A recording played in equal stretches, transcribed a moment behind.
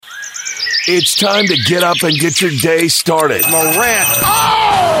It's time to get up and get your day started. Morant.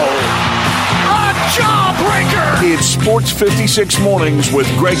 Oh! A jawbreaker! It's Sports 56 Mornings with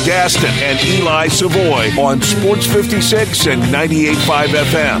Greg Gaston and Eli Savoy on Sports 56 and 98.5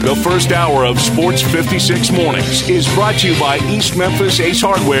 FM. The first hour of Sports 56 Mornings is brought to you by East Memphis Ace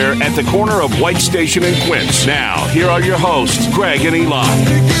Hardware at the corner of White Station and Quince. Now, here are your hosts, Greg and Eli.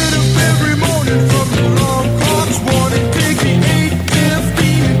 They get up every morning from the alarm clocks warning, taking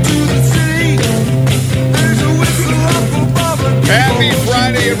 8:15 into the city. There's a whistle up above and Happy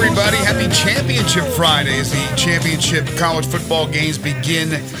Friday, everybody. Happy Championship Friday as the championship college football games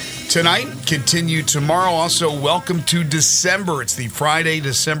begin tonight, continue tomorrow. Also, welcome to December. It's the Friday,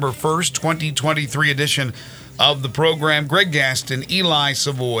 December 1st, 2023 edition of the program. Greg Gaston, Eli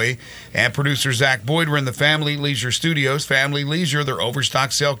Savoy, and producer Zach Boyd. We're in the Family Leisure Studios. Family Leisure, their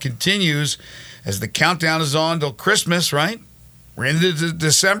overstock sale continues as the countdown is on till Christmas, right? We're into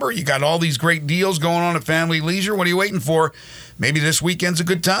December. You got all these great deals going on at Family Leisure. What are you waiting for? Maybe this weekend's a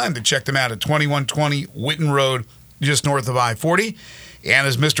good time to check them out at 2120 Whitten Road, just north of I-40. And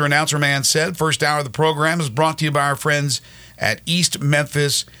as Mr. Announcer Man said, first hour of the program is brought to you by our friends at East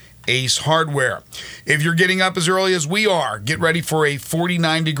Memphis Ace Hardware. If you're getting up as early as we are, get ready for a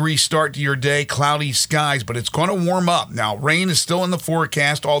 49-degree start to your day, cloudy skies, but it's going to warm up. Now, rain is still in the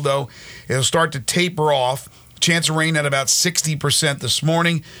forecast, although it'll start to taper off. Chance of rain at about 60% this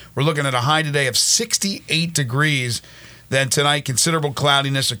morning. We're looking at a high today of 68 degrees. Then tonight, considerable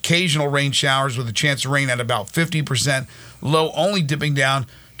cloudiness, occasional rain showers with a chance of rain at about 50%. Low only dipping down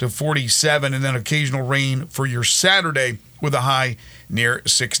to 47, and then occasional rain for your Saturday with a high near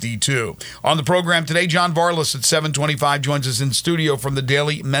 62. On the program today, John Varlas at 7:25 joins us in studio from the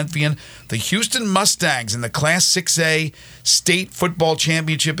Daily Memphian. The Houston Mustangs in the Class 6A State Football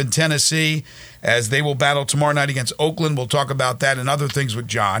Championship in Tennessee as they will battle tomorrow night against Oakland. We'll talk about that and other things with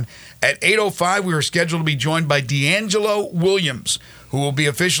John. At 8:05, we are scheduled to be joined by D'Angelo Williams, who will be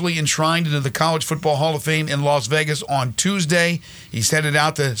officially enshrined into the College Football Hall of Fame in Las Vegas on Tuesday. He's headed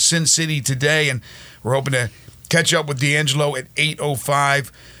out to Sin City today, and we're hoping to catch up with D'Angelo at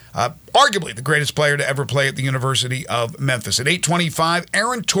 8:05. Arguably the greatest player to ever play at the University of Memphis. At 8:25,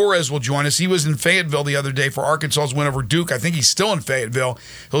 Aaron Torres will join us. He was in Fayetteville the other day for Arkansas's win over Duke. I think he's still in Fayetteville.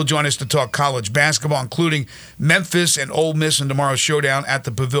 He'll join us to talk college basketball, including Memphis and Ole Miss in tomorrow's showdown at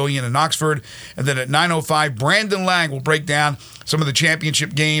the Pavilion in Oxford. And then at 9:05, Brandon Lang will break down some of the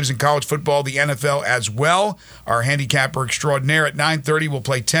championship games in college football, the NFL as well. Our handicapper extraordinaire at 9:30 will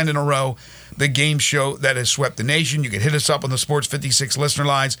play 10 in a row, the game show that has swept the nation. You can hit us up on the Sports 56 listener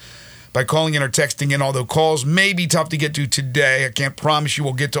lines by calling in or texting in, although calls may be tough to get to today. I can't promise you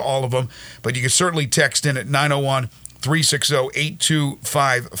we'll get to all of them, but you can certainly text in at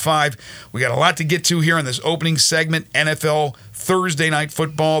 901-360-8255. We got a lot to get to here in this opening segment. NFL Thursday Night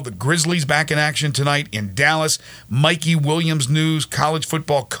Football. The Grizzlies back in action tonight in Dallas. Mikey Williams news, college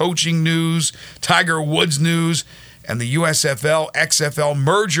football coaching news, Tiger Woods news, and the USFL XFL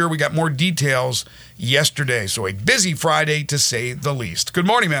merger. We got more details yesterday. So a busy Friday to say the least. Good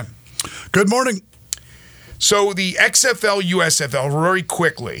morning, man. Good morning. So the XFL, USFL, very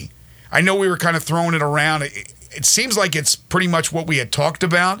quickly, I know we were kind of throwing it around. It seems like it's pretty much what we had talked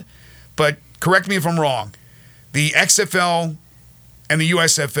about, but correct me if I'm wrong. The XFL and the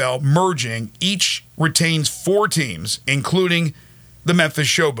USFL merging, each retains 4 teams, including the Memphis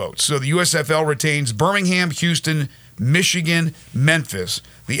Showboats. So the USFL retains Birmingham, Houston, Michigan, Memphis.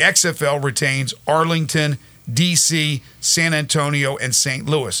 The XFL retains Arlington, D.C., San Antonio, and St.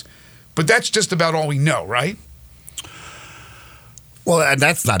 Louis. But that's just about all we know, right? Well, and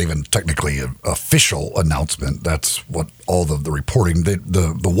that's not even technically an official announcement. That's what all the reporting.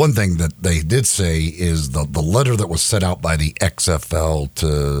 The one thing that they did say is the letter that was sent out by the XFL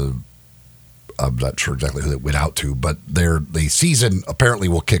to, I'm not sure exactly who it went out to, but the season apparently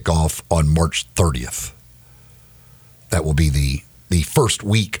will kick off on March 30th. That will be the first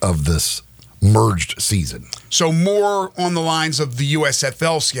week of this merged season. So more on the lines of the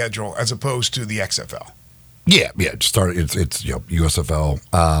USFL schedule as opposed to the XFL. Yeah. It's USFL.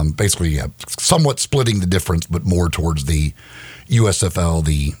 Basically, somewhat splitting the difference, but more towards the USFL,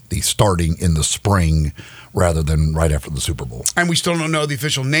 the starting in the spring rather than right after the Super Bowl. And we still don't know the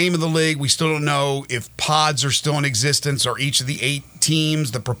official name of the league. We still don't know if pods are still in existence or each of the 8 teams,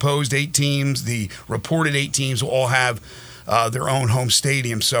 the proposed 8 teams, the reported 8 teams will all have their own home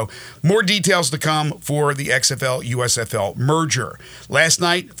stadium. So more details to come for the XFL USFL merger. Last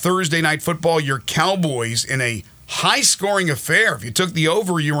night, Thursday Night Football, your Cowboys in a high-scoring affair. If you took the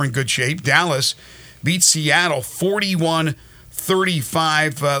over, you were in good shape. Dallas beat Seattle 41-34.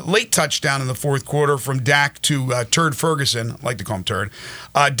 35. Late touchdown in the fourth quarter from Dak to Turd Ferguson. I like to call him Turd.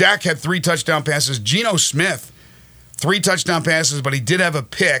 Dak had 3 touchdown passes. Geno Smith, 3 touchdown passes, but he did have a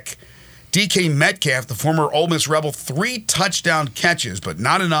pick. DK Metcalf, the former Ole Miss Rebel, 3 touchdown catches, but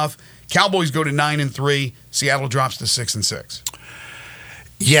not enough. Cowboys go to 9-3. Seattle drops to 6-6.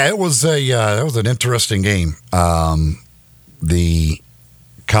 Yeah, it was an interesting game. The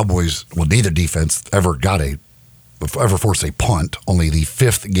Cowboys, well, neither defense ever forced a punt. Only the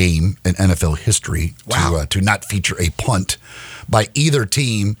 5th game in NFL history to not feature a punt by either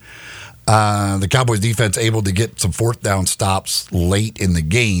team. The Cowboys defense able to get some 4th down stops late in the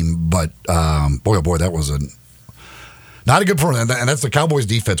game, but boy, oh boy, that was not a good performance. And that's the Cowboys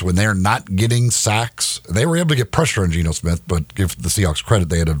defense when they're not getting sacks. They were able to get pressure on Geno Smith, but give the Seahawks credit.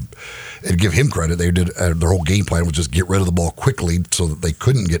 They had to give him credit. They did their whole game plan was just get rid of the ball quickly so that they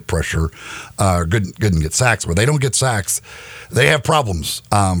couldn't get pressure, couldn't get sacks. When they don't get sacks, they have problems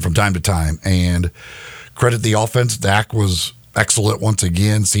from time to time. And credit the offense. Dak was excellent once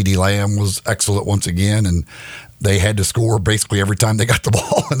again. CeeDee Lamb was excellent once again, and they had to score basically every time they got the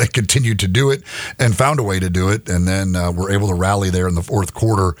ball, and they continued to do it and found a way to do it, and then were able to rally there in the fourth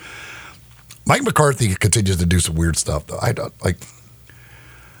quarter. Mike McCarthy continues to do some weird stuff, though. Like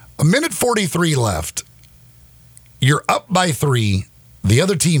a minute 43 left. You're up by 3. The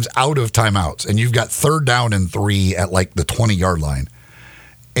other team's out of timeouts, and you've got 3rd down and 3 at like the 20-yard line,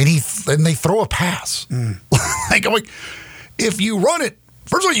 and they throw a pass. Like I'm like, if you run it,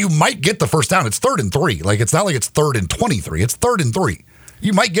 first of all, you might get the first down. It's 3rd and 3. Like, it's not like it's 3rd and 23. It's 3rd and 3.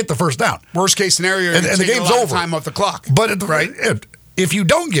 You might get the first down. Worst case scenario, and the game's over. Time off the clock. But if you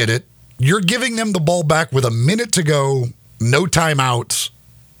don't get it, you're giving them the ball back with a minute to go, no timeouts,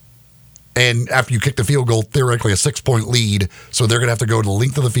 and after you kick the field goal, theoretically a 6-point lead, so they're going to have to go to the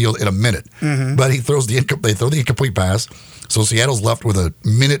length of the field in a minute. Mm-hmm. But they throw the incomplete pass, so Seattle's left with a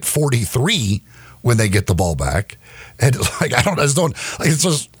minute 43 when they get the ball back. And like it's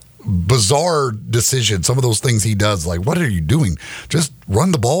just bizarre decision. Some of those things he does, like, what are you doing? Just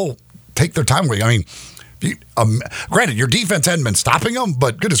run the ball, take their time away. I mean, granted, your defense hadn't been stopping them,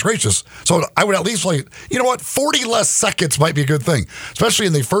 but goodness gracious. So I would at least like, you know what, 40 less seconds might be a good thing, especially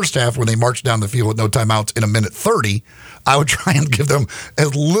in the first half when they marched down the field with no timeouts in a minute 30. I would try and give them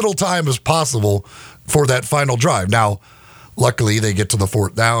as little time as possible for that final drive. Now, luckily, they get to the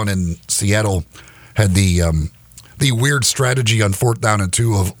 4th down, and Seattle had the weird strategy on 4th down and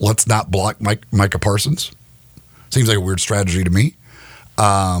 2 of let's not block Micah Parsons. Seems like a weird strategy to me.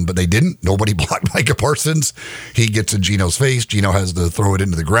 But they didn't. Nobody blocked Micah Parsons. He gets in Geno's face. Geno has to throw it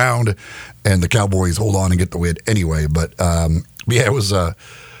into the ground, and the Cowboys hold on and get the win anyway. But, yeah, it was the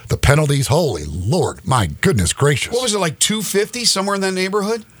penalties. Holy Lord, my goodness gracious. What was it, like 250, somewhere in that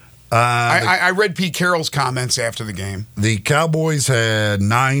neighborhood? I read Pete Carroll's comments after the game. The Cowboys had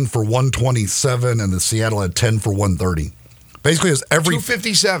 9 for 127, and the Seattle had 10 for 130. Basically, it was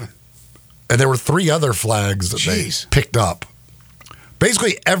 257. And there were 3 other flags that they picked up.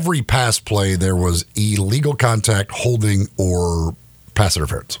 Basically, every pass play, there was illegal contact, holding, or pass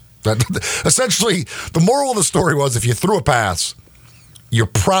interference. Essentially, the moral of the story was if you threw a pass,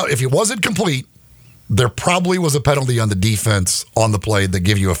 if it wasn't complete, there probably was a penalty on the defense on the play that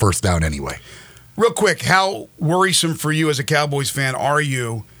give you a first down anyway. Real quick, how worrisome for you as a Cowboys fan are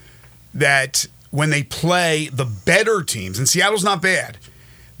you that when they play the better teams, and Seattle's not bad,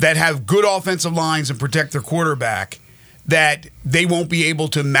 that have good offensive lines and protect their quarterback, that they won't be able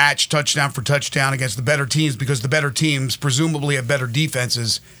to match touchdown for touchdown against the better teams because the better teams presumably have better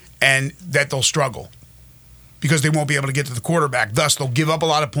defenses and that they'll struggle because they won't be able to get to the quarterback. Thus, they'll give up a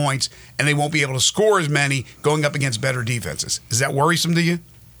lot of points and they won't be able to score as many going up against better defenses. Is that worrisome to you?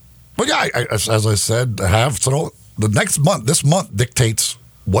 Well, yeah, as I said, this month dictates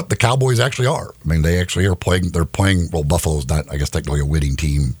what the Cowboys actually are. I mean, they actually are playing. They're playing. Well, Buffalo's not, I guess, technically a winning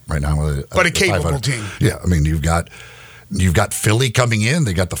team right now, but a capable team. Yeah, I mean, you've got Philly coming in.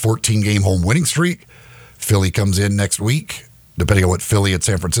 They got the 14-game home winning streak. Philly comes in next week. Depending on what Philly and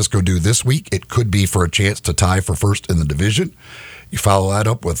San Francisco do this week, it could be for a chance to tie for first in the division. You follow that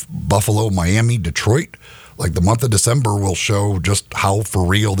up with Buffalo, Miami, Detroit. Like, the month of December will show just how for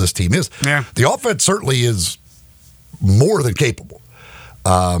real this team is. Yeah. The offense certainly is more than capable.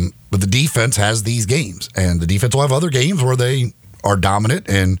 But the defense has these games, and the defense will have other games where they are dominant.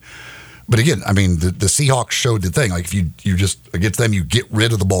 But again, I mean, the Seahawks showed the thing. Like, if you just against them, you get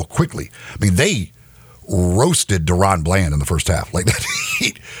rid of the ball quickly. I mean, they roasted Deron Bland in the first half. Like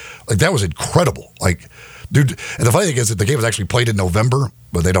that was incredible. Like, dude, and the funny thing is that the game was actually played in November,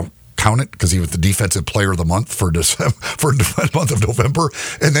 but they don't count it because he was the defensive player of the month for December, for the month of November.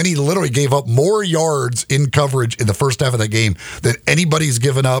 And then he literally gave up more yards in coverage in the first half of that game than anybody's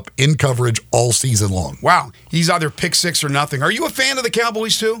given up in coverage all season long. Wow. He's either pick six or nothing. Are you a fan of the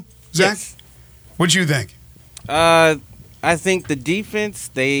Cowboys too, Zach? Yes. What'd you think? I think the defense,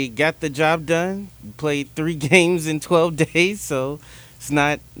 they got the job done. Played 3 games in 12 days, so it's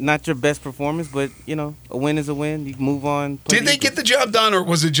not your best performance, but, a win is a win. You can move on. Did they get the job done, or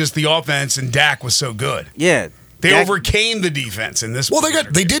was it just the offense and Dak was so good? Yeah. They overcame the defense in this. Well,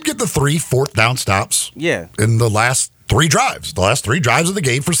 they did get the 3 fourth down stops. Yeah. In the last 3 drives. The last 3 drives of the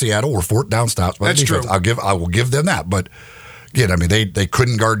game for Seattle were 4th down stops by That's the defense. true. I will give them that. But, again, I mean, they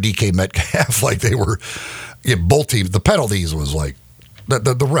couldn't guard DK Metcalf like they were. Yeah, both teams. The penalties was like the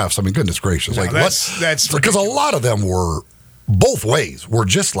refs. I mean, goodness gracious, No, like that's because a lot of them were both ways. Were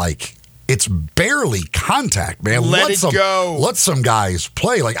just like it's barely contact, man. Let it go. Let some guys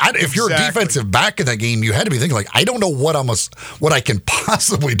play. Like if you're a defensive back in that game, you had to be thinking like I don't know what I can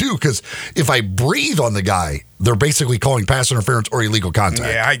possibly do because if I breathe on the guy, they're basically calling pass interference or illegal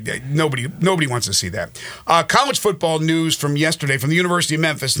contact. Yeah, nobody wants to see that. College football news from yesterday from the University of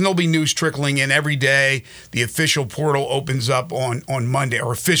Memphis, and there'll be news trickling in every day. The official portal opens up on Monday,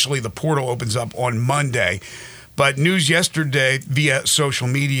 or officially the portal opens up on Monday. But news yesterday via social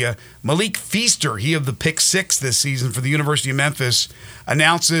media, Malik Feaster, he of the pick 6 this season for the University of Memphis,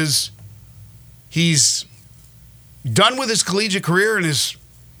 announces he's done with his collegiate career and is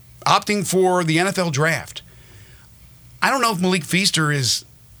opting for the NFL draft. I don't know if Malik Feaster is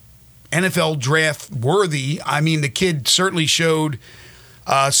NFL draft worthy. I mean, the kid certainly showed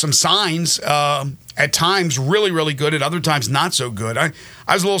some signs at times really, really good, at other times not so good. I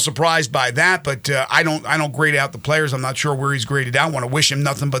was a little surprised by that, but I don't grade out the players. I'm not sure where he's graded out. I want to wish him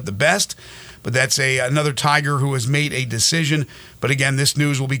nothing but the best. But that's another Tiger who has made a decision. But again, this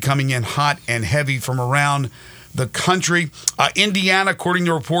news will be coming in hot and heavy from around the country. Indiana, according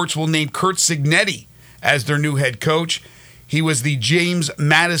to reports, will name Curt Cignetti as their new head coach. He was the James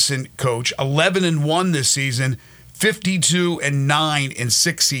Madison coach, 11-1 this season, 52-9 in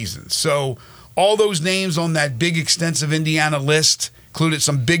 6 seasons. So all those names on that big, extensive Indiana list included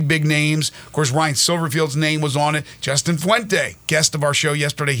some big names. Of course, Ryan Silverfield's name was on it. Justin Fuente, guest of our show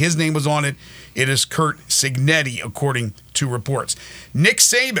yesterday, his name was on it. It is Curt Cignetti, according to reports. Nick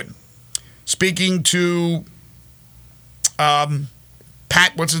Saban, speaking to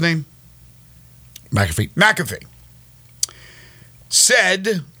Pat, what's his name? McAfee.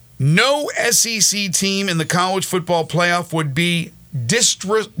 Said no SEC team in the college football playoff would be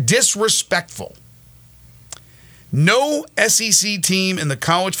disrespectful. No SEC team in the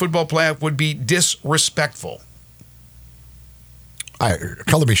college football playoff would be disrespectful.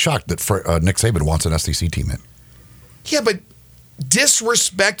 Color me shocked that Nick Saban wants an SEC team in. Yeah, but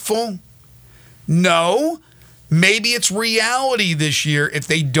disrespectful? No. Maybe it's reality this year if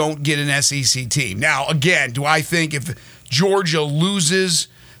they don't get an SEC team. Now, again, do I think if Georgia loses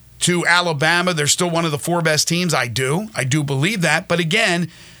to Alabama, they're still one of the 4 best teams? I do believe that. But again,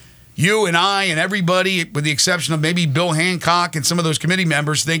 you and I and everybody, with the exception of maybe Bill Hancock and some of those committee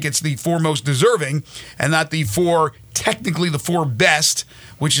members, think it's the 4 most deserving and not technically the 4 best,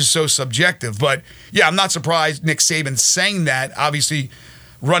 which is so subjective. But yeah, I'm not surprised Nick Saban saying that, obviously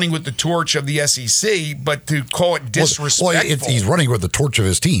running with the torch of the SEC, but to call it disrespectful. Well, he's running with the torch of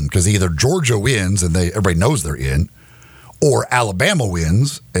his team because either Georgia wins and everybody knows they're in, or Alabama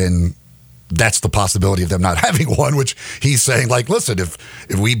wins, and that's the possibility of them not having one, which he's saying, like, listen, if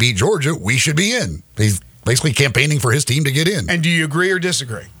we beat Georgia, we should be in. He's basically campaigning for his team to get in. And do you agree or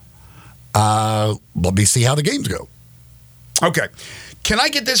disagree? Let me see how the games go. Okay. Can I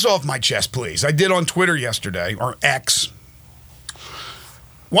get this off my chest, please? I did on Twitter yesterday, or X.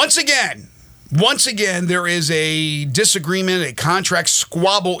 Once again, there is a disagreement, a contract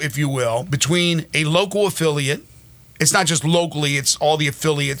squabble, if you will, between a local affiliate. It's not just locally, it's all the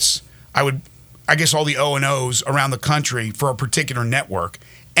affiliates, I guess all the O&Os around the country for a particular network,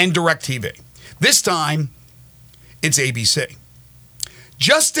 and DirecTV. This time, it's ABC.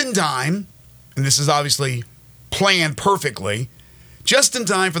 Just in time, and this is obviously planned perfectly, just in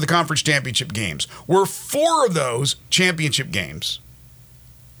time for the conference championship games, where 4 of those championship games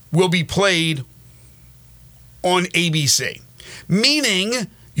will be played on ABC. Meaning,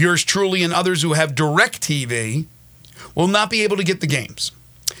 yours truly and others who have DirecTV will not be able to get the games.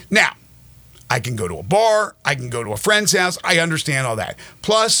 Now, I can go to a bar, I can go to a friend's house, I understand all that.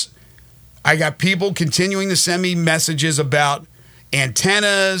 Plus, I got people continuing to send me messages about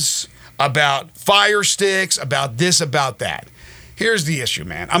antennas, about fire sticks, about this, about that. Here's the issue,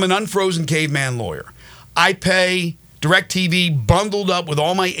 man. I'm an unfrozen caveman lawyer. I pay DirecTV bundled up with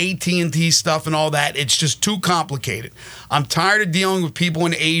all my AT&T stuff and all that. It's just too complicated. I'm tired of dealing with people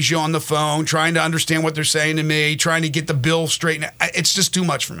in Asia on the phone, trying to understand what they're saying to me, trying to get the bill straightened. It's just too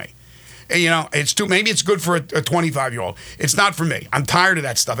much for me. You know, maybe it's good for a 25-year-old. It's not for me. I'm tired of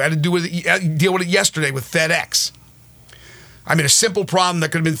that stuff. I had to deal with it yesterday with FedEx. I mean, a simple problem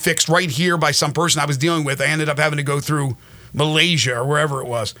that could have been fixed right here by some person I was dealing with. I ended up having to go through Malaysia or wherever it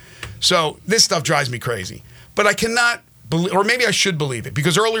was. So this stuff drives me crazy. But I cannot believe, or maybe I should believe it,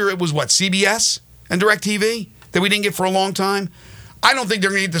 because earlier it was what, CBS and DirecTV that we didn't get for a long time? I don't think they're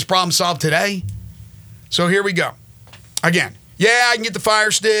going to get this problem solved today. So here we go. Again, yeah, I can get the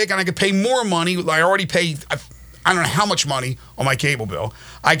Fire Stick and I can pay more money. I already pay, I don't know how much money on my cable bill.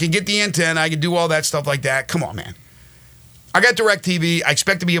 I can get the antenna. I can do all that stuff like that. Come on, man. I got DirecTV. I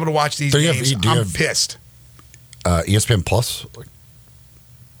expect to be able to watch these games. I'm pissed. ESPN Plus?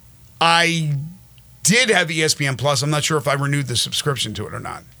 I did have ESPN Plus. I'm not sure if I renewed the subscription to it or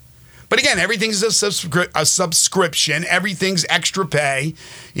not. But again, everything's a subscription. Everything's extra pay.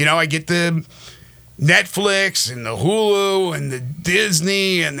 You know, I get the Netflix and the Hulu and the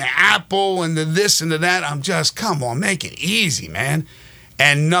Disney and the Apple and the this and the that. I'm just, come on, make it easy, man.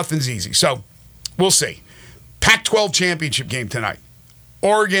 And nothing's easy. So we'll see. Pac-12 championship game tonight.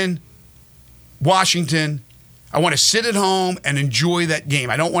 Oregon, Washington. I want to sit at home and enjoy that game.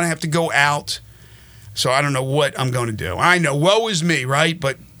 I don't want to have to go out. So I don't know what I'm going to do. I know, woe is me, right?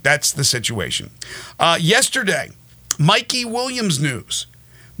 But that's the situation. Yesterday, Mikey Williams news.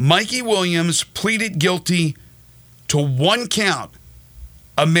 Mikey Williams pleaded guilty to 1 count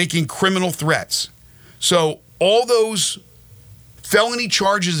of making criminal threats. So all those felony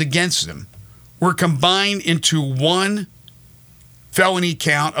charges against him were combined into 1 felony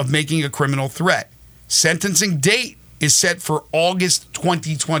count of making a criminal threat. Sentencing date is set for August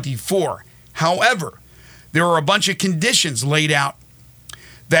 2024. However, there are a bunch of conditions laid out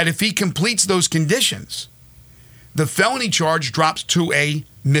that if he completes those conditions, the felony charge drops to a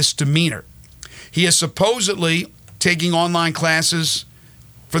misdemeanor. He is supposedly taking online classes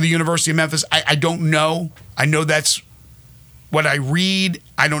for the University of Memphis. I don't know. I know that's what I read.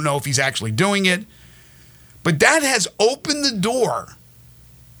 I don't know if he's actually doing it. But that has opened the door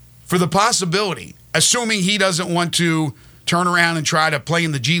for the possibility, assuming he doesn't want to turn around and try to play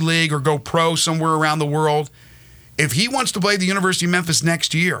in the G League or go pro somewhere around the world. If he wants to play the University of Memphis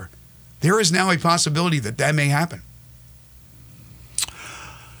next year, there is now a possibility that that may happen.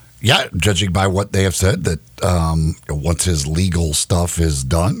 Yeah, judging by what they have said, that once his legal stuff is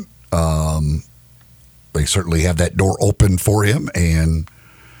done, they certainly have that door open for him. And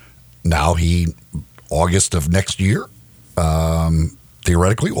now August of next year,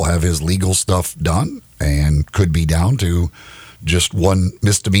 theoretically will have his legal stuff done and could be down to just 1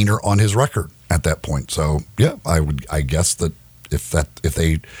 misdemeanor on his record at that point. So yeah, I guess that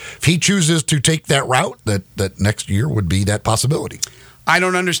if he chooses to take that route, that next year would be that possibility. I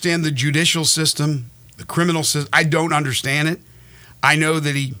don't understand the judicial system, the criminal system. I don't understand it. I know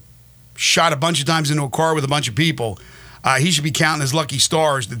that he shot a bunch of times into a car with a bunch of people. He should be counting his lucky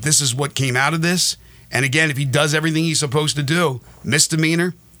stars that this is what came out of this. And again, if he does everything he's supposed to do,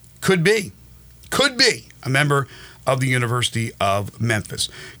 misdemeanor, could be a member of the University of Memphis.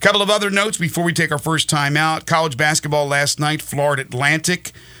 A couple of other notes before we take our first time out. College basketball last night, Florida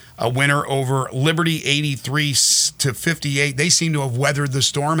Atlantic, a winner over Liberty, 83-58. They seem to have weathered the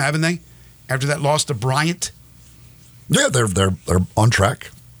storm, haven't they? After that loss to Bryant. Yeah, they're on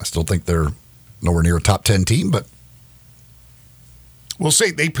track. I still think they're nowhere near a top 10 team, but we'll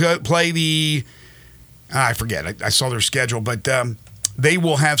see. They play the I forget. I saw their schedule, but they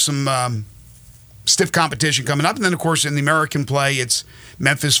will have some stiff competition coming up. And then, of course, in the American play, it's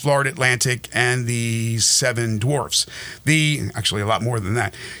Memphis, Florida Atlantic, and the Seven Dwarfs. Actually, a lot more than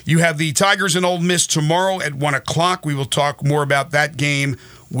that. You have the Tigers and Ole Miss tomorrow at 1 o'clock. We will talk more about that game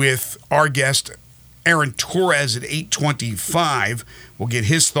with our guest, Aaron Torres, at 8:25. We'll get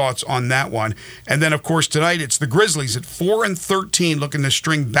his thoughts on that one. And then, of course, tonight it's the Grizzlies at 4-13, looking to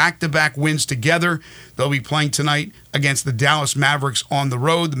string back-to-back wins together. They'll be playing tonight against the Dallas Mavericks on the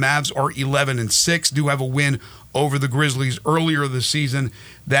road. The Mavs are 11-6, do have a win over the Grizzlies earlier this season.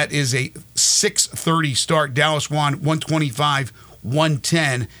 That is a 6:30 start. Dallas won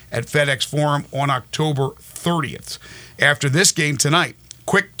 125-110 at FedEx Forum on October 30th. After this game tonight,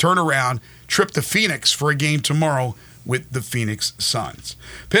 quick turnaround, trip to Phoenix for a game tomorrow with the Phoenix Suns.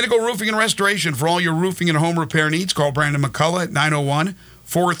 Pinnacle Roofing and Restoration for all your roofing and home repair needs. Call Brandon McCullough at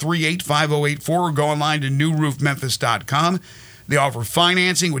 901-438-5084 or go online to newroofmemphis.com. They offer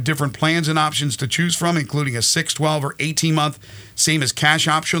financing with different plans and options to choose from, including a 6, 12, or 18-month same as cash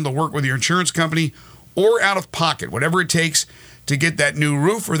option. They'll work with your insurance company or out of pocket, whatever it takes to get that new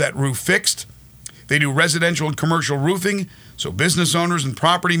roof or that roof fixed. They do residential and commercial roofing, so business owners and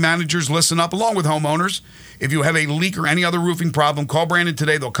property managers listen up, along with homeowners. If you have a leak or any other roofing problem, call Brandon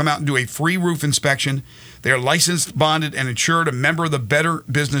today. They'll come out and do a free roof inspection. They are licensed, bonded, and insured, a member of the Better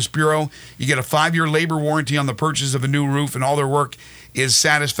Business Bureau. You get a 5-year labor warranty on the purchase of a new roof, and all their work is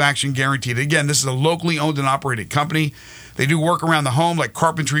satisfaction guaranteed. Again, this is a locally owned and operated company. They do work around the home like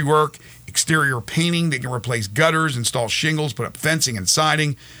carpentry work, exterior painting. They can replace gutters, install shingles, put up fencing and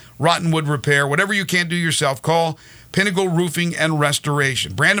siding, rotten wood repair. Whatever you can't do yourself, call Pinnacle Roofing and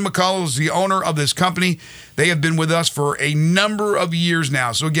Restoration. Brandon McCullough is the owner of this company. They have been with us for a number of years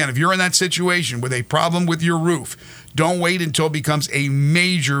now. So again, if you're in that situation with a problem with your roof, don't wait until it becomes a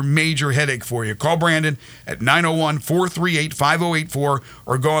major, major headache for you. Call Brandon at 901-438-5084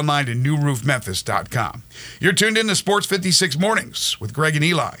 or go online to newroofmemphis.com. You're tuned in to Sports 56 Mornings with Greg and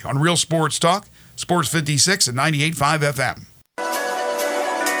Eli on Real Sports Talk, Sports 56 at 98.5 FM.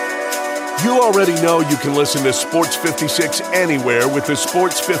 You already know you can listen to Sports 56 anywhere with the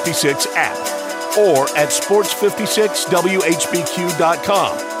Sports 56 app or at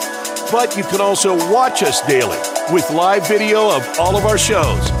sports56whbq.com. But you can also watch us daily with live video of all of our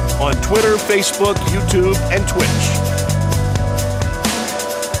shows on Twitter, Facebook, YouTube, and Twitch.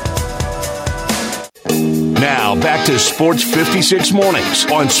 Now, back to Sports 56 Mornings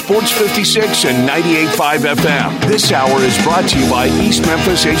on Sports 56 and 98.5 FM. This hour is brought to you by East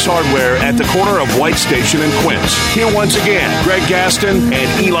Memphis Ace Hardware at the corner of White Station and Quince. Here once again, Greg Gaston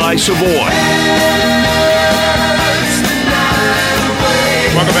and Eli Savoy.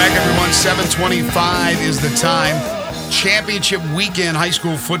 Welcome back, everyone. 7:25 is the time. Championship weekend high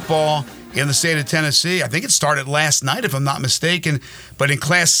school football in the state of Tennessee. I think it started last night, if I'm not mistaken. But in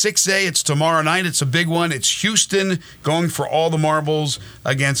Class 6A, it's tomorrow night. It's a big one. It's Houston going for all the marbles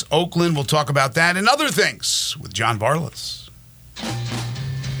against Oakland. We'll talk about that and other things with John Varlas.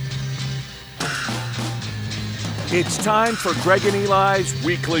 It's time for Greg and Eli's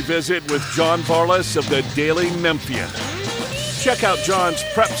weekly visit with John Varlas of the Daily Memphian. Check out John's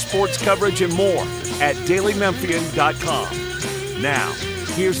prep sports coverage and more at dailymemphian.com. Now,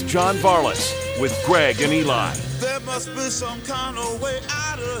 here's John Varlas with Greg and Eli.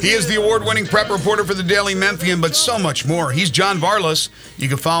 He is the award-winning prep reporter for the Daily Memphian, but so much more. He's John Varlas. You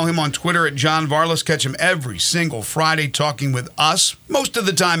can follow him on Twitter at John Varlas. Catch him every single Friday talking with us, most of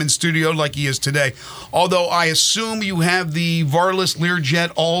the time in studio like he is today. Although I assume you have the Varlas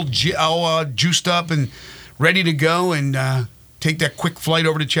Learjet all juiced up and ready to go and take that quick flight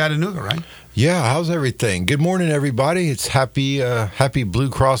over to Chattanooga, right? Yeah, how's everything? Good morning, everybody. It's happy Blue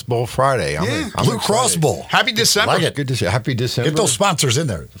Cross Bowl Friday. I'm Blue Cross Bowl. Happy December. Like it. Good to see. Happy December. Get those sponsors in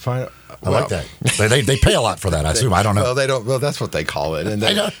there. I like that. They pay a lot for that, I assume. I don't know. Well, they don't. Well, that's what they call it, and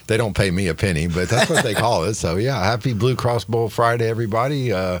they don't pay me a penny, but that's what they call it. So yeah, happy Blue Cross Bowl Friday,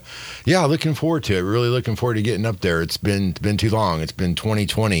 everybody. Yeah, looking forward to it. Really looking forward to getting up there. It's been too long. It's been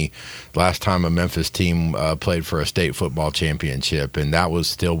 2020 last time a Memphis team played for a state football championship, and that was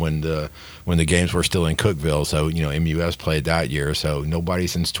still when the games were still in Cookeville. So MUS played that year. So nobody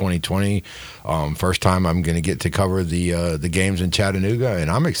since 2020. First time I'm going to get to cover the games in Chattanooga,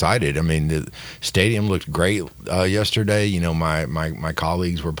 and I'm excited. I mean, the stadium looked great yesterday. My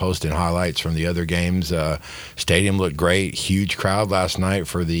colleagues were posting highlights from the other games. Stadium looked great. Huge crowd last night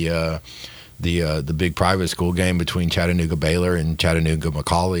for the big private school game between Chattanooga Baylor and Chattanooga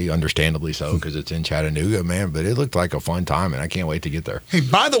McCallie, understandably so, because it's in Chattanooga, man. But it looked like a fun time, and I can't wait to get there. Hey,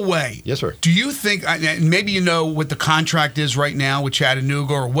 by the way, yes, sir. Do you think, and maybe you know what the contract is right now with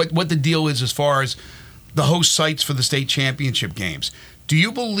Chattanooga, or what the deal is as far as the host sites for the state championship games? Do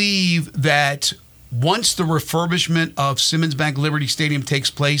you believe that once the refurbishment of Simmons Bank Liberty Stadium takes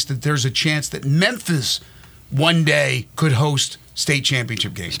place, that there's a chance that Memphis one day could host state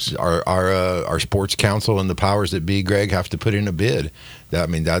championship games? Our sports council and the powers that be, Greg, have to put in a bid.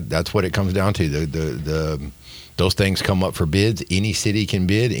 That's what it comes down to. Those things come up for bids. Any city can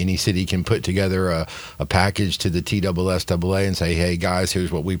bid. Any city can put together a package to the TSSAA and say, hey, guys,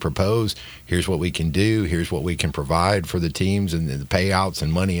 here's what we propose. Here's what we can do. Here's what we can provide for the teams and the payouts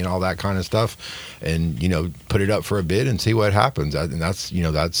and money and all that kind of stuff. And, put it up for a bid and see what happens. And that's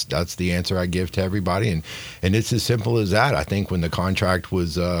the answer I give to everybody. And it's as simple as that. I think when the contract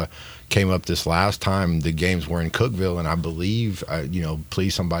was came up this last time. The games were in Cookeville, and I believe,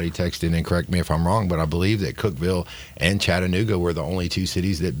 please somebody text in and correct me if I'm wrong, but I believe that Cookeville and Chattanooga were the only two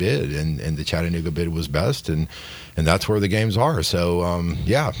cities that bid, and the Chattanooga bid was best, and that's where the games are. So,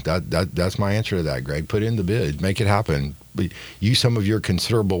 that's my answer to that, Greg. Put in the bid. Make it happen. Use some of your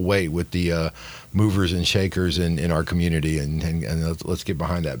considerable weight with the movers and shakers in our community, and let's get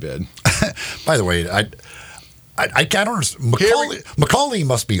behind that bid. By the way, I can't understand. McCauley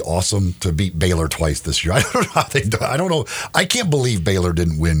must be awesome to beat Baylor twice this year. I don't know how they do. I don't know. I can't believe Baylor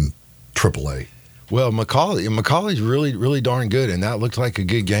didn't win AAA. Well, McCauley's really, really darn good, and that looked like a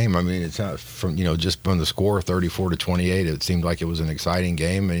good game. I mean, it's not from just from the score 34-28. It seemed like it was an exciting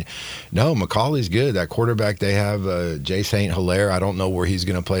game. And no, McCauley's good. That quarterback they have, Jay St. Hilaire. I don't know where he's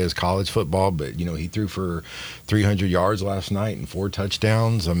going to play his college football, but he threw for 300 yards last night and 4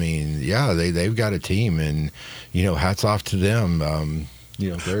 touchdowns. I mean, yeah, they've got a team, and hats off to them.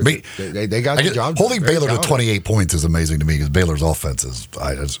 They got the job. Holding Baylor to 28 points is amazing to me because Baylor's offense is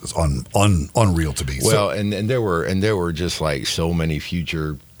unreal to me. Well, and there were just like so many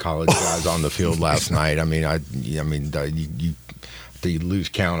future college guys on the field last night. I mean, you lose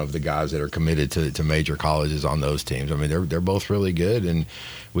count of the guys that are committed to major colleges on those teams. I mean, they're both really good, and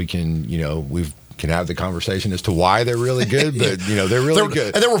we can can have the conversation as to why they're really good, but they're really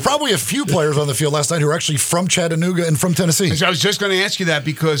good. And there were probably a few players on the field last night who are actually from Chattanooga and from Tennessee. So I was just going to ask you that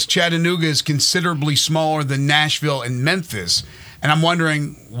because Chattanooga is considerably smaller than Nashville and Memphis. And I'm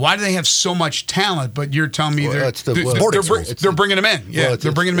wondering, why do they have so much talent? But you're telling me they're bringing them in. Yeah,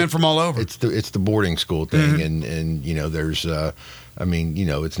 they're bringing them in from all over. It's the boarding school thing, and there's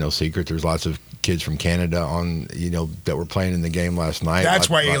it's no secret. There's lots of kids from Canada on that were playing in the game last night. That's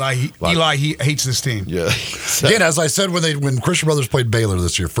why Eli hates this team. Yeah. Again, as I said when Christian Brothers played Baylor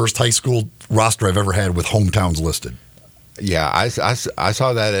this year, first high school roster I've ever had with hometowns listed. Yeah, I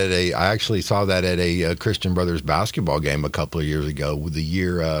saw that I actually saw that at a Christian Brothers basketball game a couple of years ago. The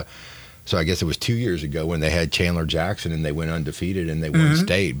year, so I guess it was 2 years ago when they had Chandler Jackson and they went undefeated and they won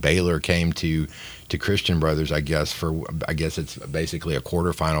state. Baylor came to Christian Brothers, I guess it's basically a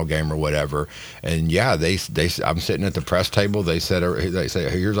quarterfinal game or whatever. And yeah, I'm sitting at the press table. They say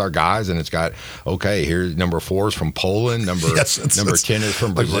here's our guys, and it's got here's number 4 is from Poland, number 10 is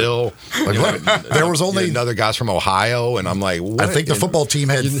from Brazil. There was only another guy's from Ohio, and I'm like, what? I think the football team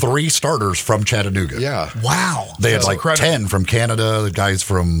had 3 starters from Chattanooga. Yeah, wow. They had 10 from Canada. The guys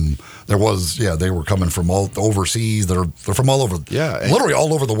from they were coming from all overseas. They're from all over. Yeah, literally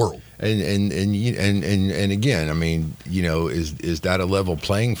all over the world. And again, I mean, is that a level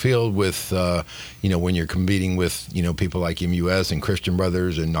playing field with, when you're competing with, people like MUS and Christian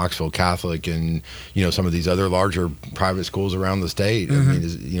Brothers and Knoxville Catholic and, some of these other larger private schools around the state? I mean,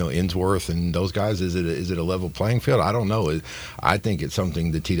 Innsworth and those guys, is it a level playing field? I don't know. I think it's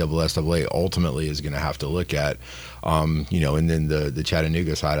something the TSSAA ultimately is going to have to look at. And then the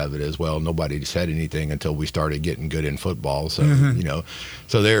Chattanooga side of it as well. Nobody said anything until we started getting good in football. So,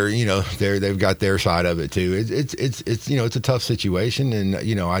 so they've got their side of it too. It's a tough situation, and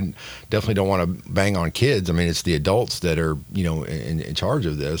I definitely don't want to bang on kids. I mean, it's the adults that are in charge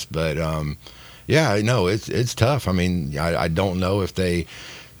of this, but it's tough. I mean, I don't know if they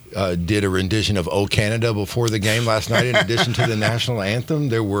did a rendition of "O Canada" before the game last night. In addition to the national anthem,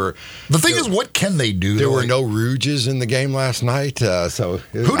 what can they do? There were no rouges in the game last night. So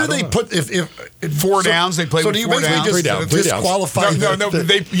who do they put if 4 downs? They play with 4 downs. Three downs. Disqualify. No.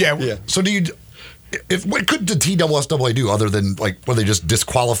 So do you? What could the TSSAA do other than will they just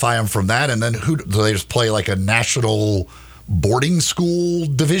disqualify them from that, and then who do they just play like a national boarding school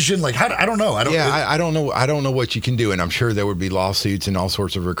division? I don't know. I don't know. I don't know what you can do, and I'm sure there would be lawsuits and all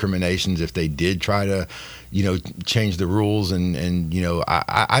sorts of recriminations if they did try to, change the rules. And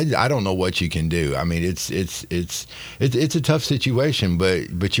I don't know what you can do. I mean, it's a tough situation,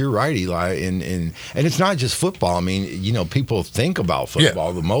 but you're right, Eli, and it's not just football. I mean, people think about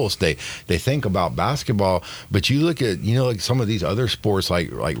football the most. They think about basketball, but you look at like some of these other sports like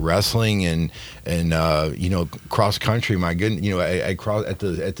wrestling and cross country. My goodness, at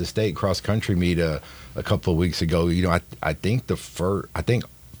the state cross country meet a couple of weeks ago. I think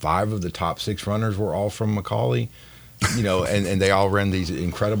 5 of the top 6 runners were all from McCauley. And they all ran these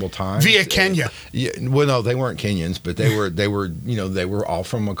incredible times via Kenya. Well, no, they weren't Kenyans, but they were all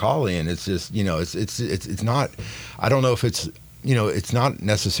from McCauley, and it's just it's not. I don't know if it's. It's not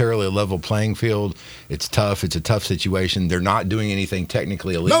necessarily a level playing field. It's tough. It's a tough situation. They're not doing anything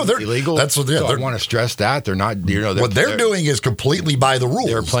technically illegal. That's what I want to stress that they're not. What they're doing is completely by the rules.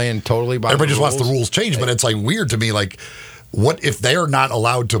 They're playing totally by. Everybody the just rules. wants the rules changed, but it's weird to me. what if they are not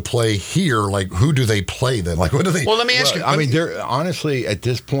allowed to play here? Like, who do they play then? Like, what do they? Well, let me ask you. I mean, they're honestly at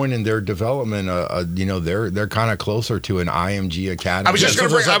this point in their development, they're kind of closer to an IMG academy. I was just going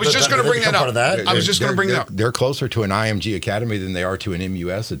to bring that up. I was just going to bring that up. They're closer to an IMG academy than they are to an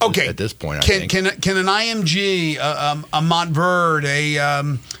MUS at this point. I think. Can an IMG, a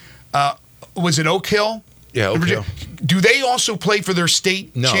Montverde, was it Oak Hill? Yeah, Oak Hill. Do they also play for their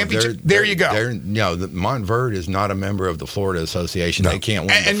state championship? There you go. No, Montverde is not a member of the Florida Association. No. They can't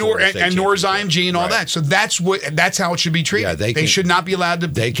win. And nor is IMG and all that. So that's how it should be treated. Yeah, they should not be allowed to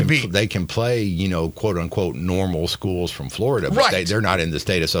compete. They can play, quote unquote, normal schools from Florida, but they're not in the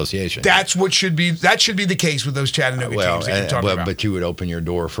state association. That's what should be. That should be the case with those Chattanooga teams that you're talking about. But you would open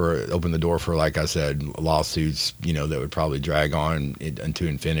the door for, like I said, lawsuits. That would probably drag on into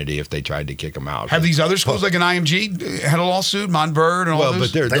infinity if they tried to kick them out. Have these other schools like an IMG had a lawsuit, Montverde and all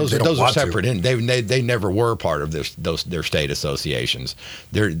those? But those are separate. They never were part of their state associations.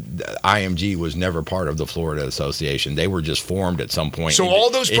 IMG was never part of the Florida Association. They were just formed at some point. So all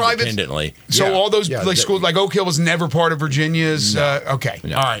those private independently. So all those schools like Oak Hill was never part of Virginia's. No. Okay,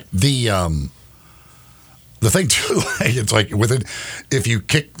 No. All right. The thing too, it's like if you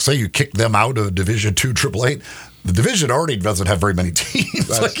kick them out of Division II AAA. The division already doesn't have very many teams.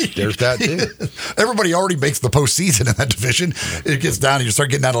 There's that too. Everybody already makes the postseason in that division. It gets down, and you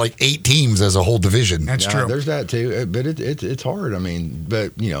start getting down to like 8 teams as a whole division. That's true. There's that too, but it's hard. I mean,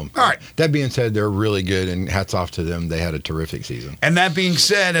 but all right. That being said, they're really good, and hats off to them. They had a terrific season. And that being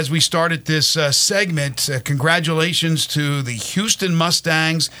said, as we started this segment, congratulations to the Houston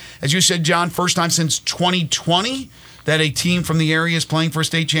Mustangs. As you said, John, first time since 2020. That a team from the area is playing for a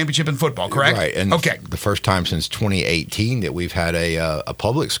state championship in football, correct? Right. And the first time since 2018 that we've had a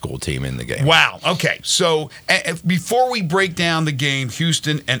public school team in the game. Wow. Okay. So before we break down the game,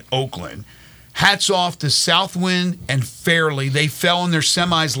 Houston and Oakland, hats off to Southwind and Fairleigh. They fell in their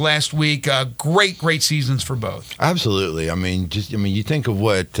semis last week. Great seasons for both. Absolutely. I mean, you think of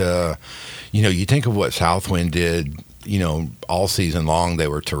what Southwind did. All season long they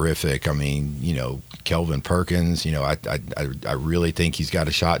were terrific. I mean, Kelvin Perkins, I really think he's got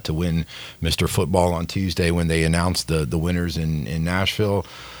a shot to win Mr. Football on Tuesday when they announce the winners in Nashville.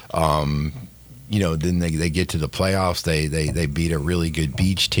 Then they get to the playoffs. They beat a really good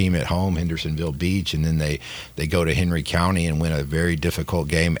Beach team at home, Hendersonville Beach, and then they go to Henry County and win a very difficult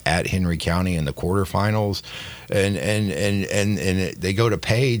game at Henry County in the quarterfinals. And they go to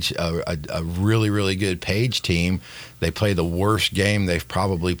Page, a really, really good Page team. They play the worst game they've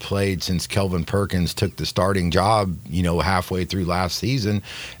probably played since Kelvin Perkins took the starting job, halfway through last season,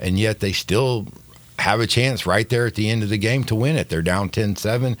 and yet they still have a chance right there at the end of the game to win it. They're down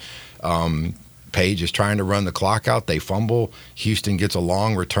 10-7. Page is trying to run the clock out. They fumble. Houston gets a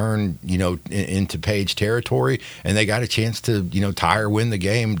long return, into Page territory, and they got a chance to, tie or win the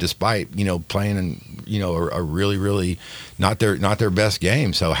game despite, playing in, a really, really not their best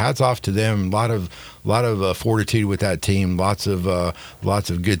game. So hats off to them. A lot of fortitude with that team. Lots of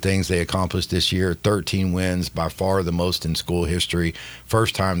good things they accomplished this year. 13 wins, by far the most in school history.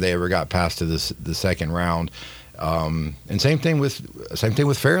 First time they ever got past to the second round. And same thing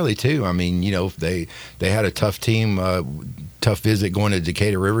with Fairleigh too. I mean, they had a tough team, tough visit going to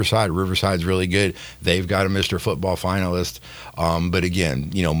Decatur Riverside. Riverside's really good. They've got a Mr. Football finalist. But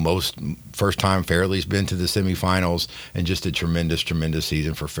again, most first time Fairleigh's been to the semifinals, and just a tremendous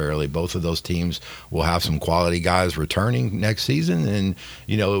season for Fairleigh. Both of those teams will have some quality guys returning next season, and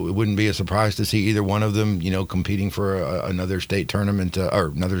it wouldn't be a surprise to see either one of them, competing for another state tournament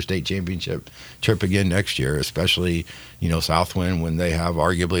or another state championship trip again next year. Especially, Southwind, when they have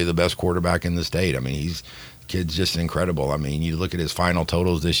arguably the best quarterback in the state. I mean, kid's just incredible. I mean, you look at his final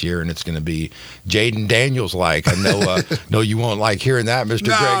totals this year, and it's going to be Jaden Daniels like. I know, no, you won't like hearing that, Mr.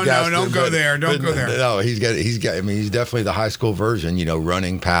 Greg Gaston. No, don't go there. Don't go there. No, he's got. I mean, he's definitely the high school version.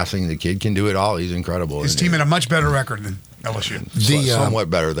 Running, passing. The kid can do it all. He's incredible. His team had a much better record than LSU. Somewhat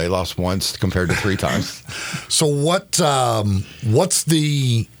better. They lost once compared to 3 times. So what's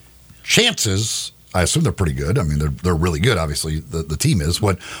the chances? I assume they're pretty good. I mean, they're really good. Obviously, the team is.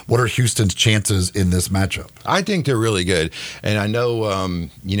 What are Houston's chances in this matchup? I think they're really good, and I know,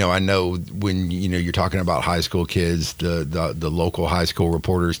 I know when you're talking about high school kids, the local high school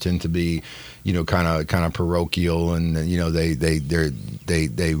reporters tend to be, kind of parochial, and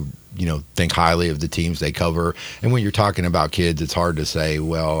they think highly of the teams they cover. And when you're talking about kids, it's hard to say,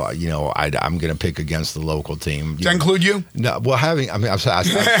 well, I'm going to pick against the local team. Does that include you? No. Well,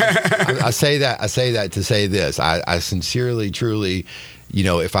 I say that to say this. I sincerely, truly,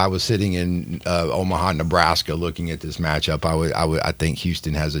 if I was sitting in Omaha, Nebraska, looking at this matchup, I think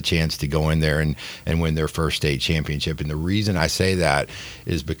Houston has a chance to go in there and win their first state championship. And the reason I say that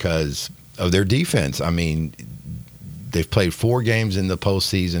is because of their defense. I mean, they've played 4 games in the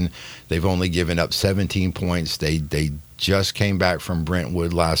postseason. They've only given up 17 points. They just came back from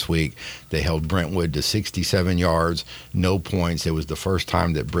Brentwood last week. They held Brentwood to 67 yards, no points. It was the first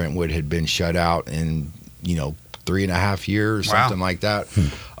time that Brentwood had been shut out in 3.5 years, something like that.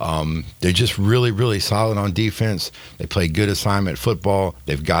 They're just really, really solid on defense. They play good assignment football.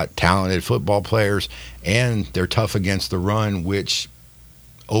 They've got talented football players, and they're tough against the run, which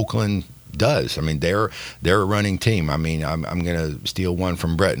Oakland does. I mean, they're a running team. I mean, I'm going to steal one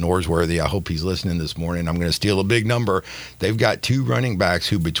from Brett Norsworthy. I hope he's listening this morning. I'm going to steal a big number. They've got 2 running backs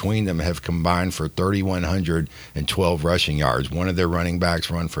who between them have combined for 3,112 rushing yards. One of their running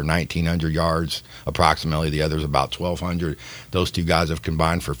backs run for 1,900 yards approximately. The other's about 1,200. Those 2 guys have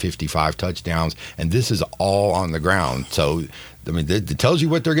combined for 55 touchdowns, and this is all on the ground. So, I mean, it tells you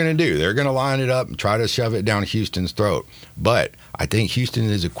what they're going to do. They're going to line it up and try to shove it down Houston's throat. But I think Houston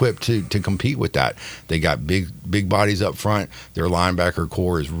is equipped to compete with that. They got big bodies up front. Their linebacker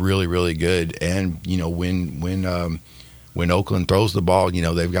core is really, really good. And, when Oakland throws the ball,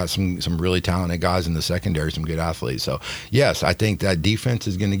 they've got some really talented guys in the secondary, some good athletes. So, yes, I think that defense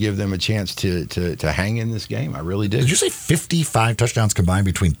is going to give them a chance to hang in this game. I really do. Did you say 55 touchdowns combined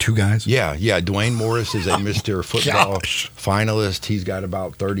between 2 guys? Yeah. Dwayne Morris is a Mr. Football finalist. He's got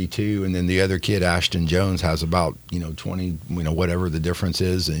about 32, and then the other kid, Ashton Jones, has about 20, whatever the difference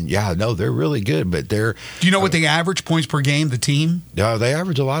is. And they're really good. But they're. Do you know what they average points per game? The team? No, they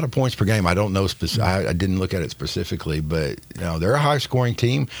average a lot of points per game. I don't know. I didn't look at it specifically, but they're a high-scoring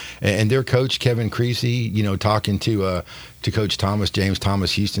team, and their coach Kevin Creasy, talking to Coach Thomas, James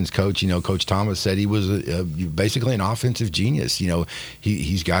Thomas, Houston's coach. Coach Thomas said he was basically an offensive genius.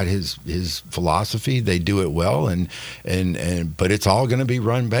 He's got his philosophy. They do it well, but it's all going to be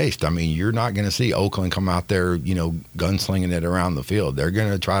run based. I mean, you're not going to see Oakland come out there, gunslinging it around the field. They're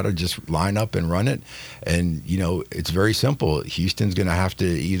going to try to just line up and run it, and it's very simple. Houston's going to have to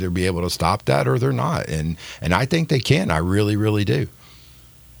either be able to stop that or they're not, and I think they can. I really, really do.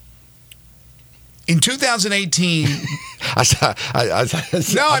 In 2018, I'm still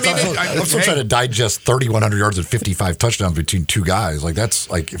trying to digest 3,100 yards and 55 touchdowns between 2 guys. Like, that's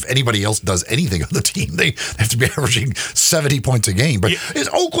like, if anybody else does anything on the team, they have to be averaging 70 points a game. But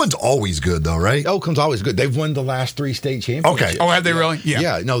Oakland's always good, though, right? Oakland's always good. They've won the last 3 state championships. Okay. Oh, have they really? Yeah.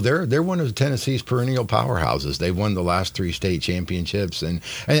 Yeah. No, they're one of Tennessee's perennial powerhouses. They've won the last 3 state championships, and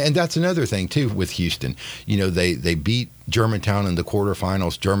that's another thing too with Houston. They beat Germantown in the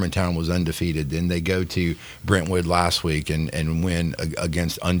quarterfinals. Germantown was undefeated. Then they go to Brentwood last week and win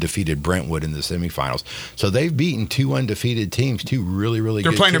against undefeated Brentwood in the semifinals. So they've beaten 2 undefeated teams, 2 really, really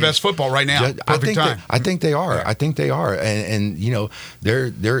good teams. They're playing their best football right now. Perfect time. I think they are. Yeah. I think they are. And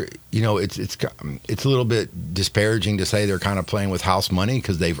they're it's a little bit disparaging to say they're kind of playing with house money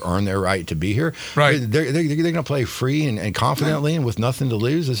because they've earned their right to be here. Right. They're going to play free and confidently and with nothing to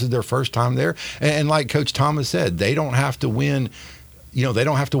lose. This is their first time there. And like Coach Thomas said, they don't have to win. They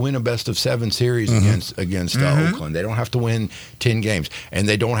don't have to win a best-of-7 series against Oakland. They don't have to win 10 games, and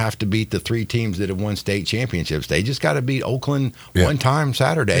they don't have to beat the 3 teams that have won state championships. They just got to beat Oakland one time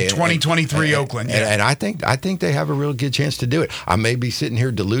Saturday. The 2023 Oakland, and I think they have a real good chance to do it. I may be sitting here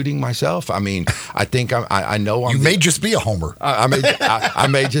deluding myself. I mean, I think I know you may just be a homer. I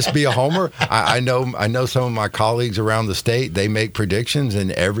may just be a homer. I know some of my colleagues around the state. They make predictions,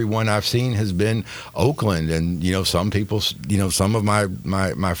 and everyone I've seen has been Oakland. And some people, some of my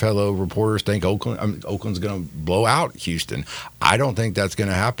fellow reporters think Oakland's going to blow out Houston. I don't think that's going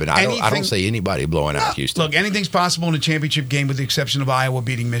to happen. I don't see anybody blowing out Houston. Look, anything's possible in a championship game with the exception of Iowa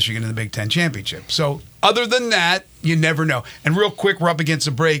beating Michigan in the Big Ten championship. So other than that, you never know. And real quick, we're up against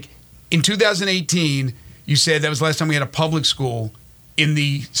a break. In 2018, you said that was the last time we had a public school in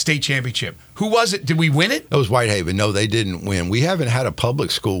the state championship. Who was it? Did we win it? That was Whitehaven. No, they didn't win. We haven't had a public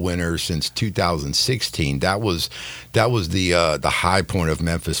school winner since 2016. That was the high point of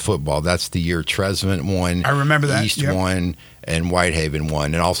Memphis football. That's the year Trezevant won. I remember that. East won, and Whitehaven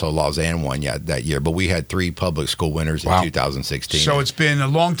won, and also Lausanne won that year. But we had 3 public school winners in 2016. So it's been a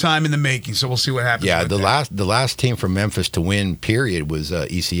long time in the making. So we'll see what happens. Yeah, the last team from Memphis to win, period, was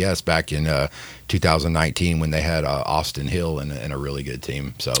ECS back in 2019 when they had Austin Hill and a really good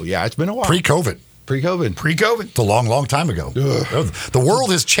team. So yeah, it's been a while. Pre-COVID. Pre-COVID. It's a long, long time ago. The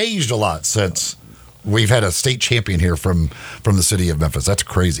world has changed a lot since we've had a state champion here from the city of Memphis. That's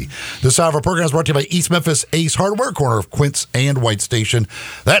crazy. This hour of our program is brought to you by East Memphis Ace Hardware, corner of Quince and White Station.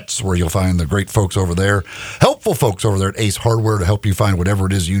 That's where you'll find the great folks over there, helpful folks over there at Ace Hardware to help you find whatever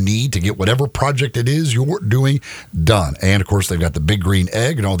it is you need to get whatever project it is you're doing done. And, of course, they've got the Big Green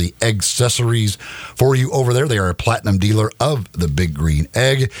Egg and all the egg accessories for you over there. They are a platinum dealer of the Big Green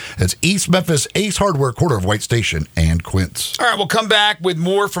Egg. It's East Memphis Ace Hardware, corner of White Station and Quince. All right, we'll come back with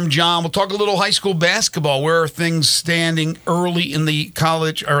more from John. We'll talk a little high school basketball. Where are things standing early in the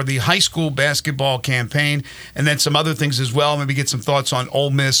college or the high school basketball campaign? And then some other things as well. Maybe get some thoughts on Ole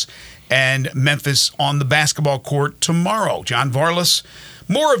Miss and Memphis on the basketball court tomorrow. John Varlas,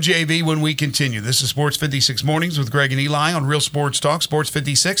 more of JV when we continue. This is Sports 56 Mornings with Greg and Eli on Real Sports Talk, Sports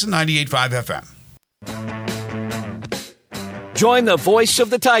 56 and 98.5 FM. Join the voice of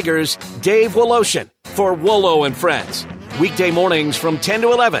the Tigers, Dave Woloshin, for Wolo and Friends. Weekday mornings from 10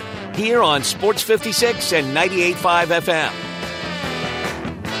 to 11 here on Sports 56 and 98.5 FM.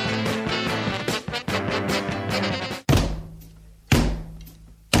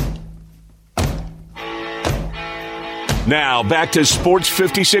 Now back to Sports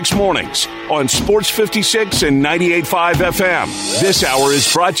 56 Mornings on Sports 56 and 98.5 FM. This hour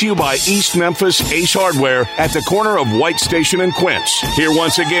is brought to you by East Memphis Ace Hardware at the corner of White Station and Quince. Here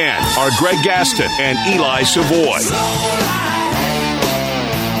once again are Greg Gaston and Eli Savoy.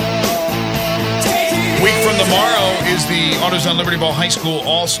 Week from tomorrow is the AutoZone Liberty Ball High School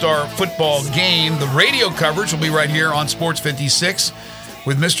All-Star Football Game. The radio coverage will be right here on Sports 56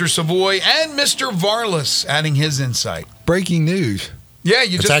 with Mr. Savoy and Mr. Varlas adding his insight. Breaking news. Yeah,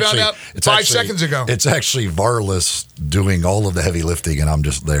 you just found out 5 seconds ago. It's actually Varlas doing all of the heavy lifting, and I'm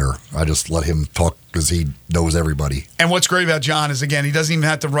just there. I just let him talk because he knows everybody. And what's great about John is, again, he doesn't even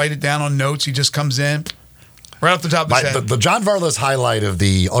have to write it down on notes. He just comes in. Right off the top of his head. The John Varlas highlight of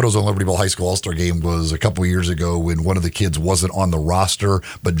the AutoZone Liberty Ball High School All-Star Game was a couple of years ago when one of the kids wasn't on the roster,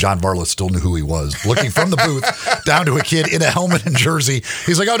 but John Varlas still knew who he was. Looking from the booth down to a kid in a helmet and jersey.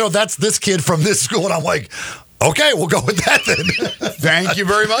 He's like, oh, no, that's this kid from this school. And I'm like, okay, we'll go with that then. Thank you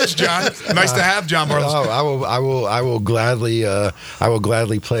very much, John. Nice to have John Varlas. I will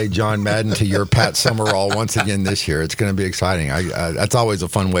gladly play John Madden to your Pat Summerall once again this year. It's going to be exciting. That's always a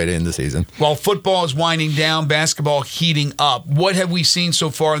fun way to end the season. While football is winding down, basketball heating up. What have we seen so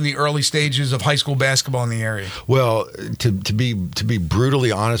far in the early stages of high school basketball in the area? Well, to be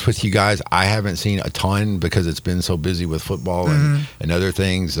brutally honest with you guys, I haven't seen a ton because it's been so busy with football and other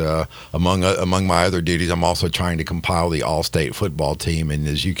things. Among my other duties, I'm also trying to compile the all-state football team, and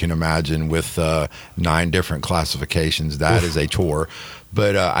as you can imagine, with 9 different classifications, that is a chore.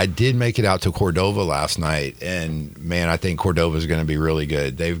 But I did make it out to Cordova last night, and man, I think Cordova is going to be really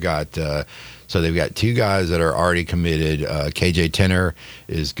good. They've got 2 guys that are already committed. KJ Tenner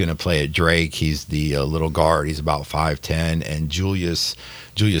is going to play at Drake. He's the little guard. He's about 5'10", and Julius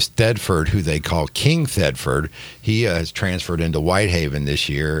Thedford, who they call King Thedford, he has transferred into Whitehaven this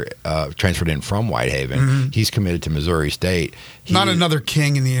year, transferred in from Whitehaven. He's committed to Missouri State. Not another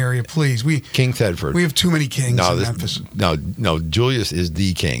King in the area, please. King Thedford. We have too many Kings in Memphis. No, Julius is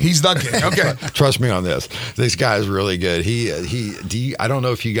the King. He's the King, okay. Trust me on this. This guy is really good. I don't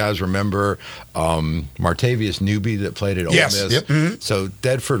know if you guys remember Martavius Newby that played at Ole Miss. Yep. So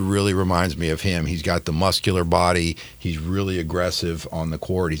Thedford really reminds me of him. He's got the muscular body. He's really aggressive on the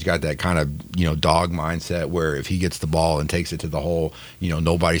court. He's got that kind of, dog mindset where if he gets the ball and takes it to the hole,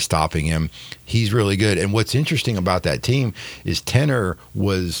 nobody's stopping him. He's really good. And what's interesting about that team is Tenner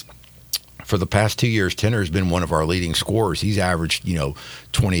was, for the past 2 years, Tenner has been one of our leading scorers. He's averaged,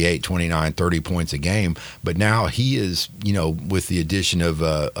 28, 29, 30 points a game. But now he is, with the addition of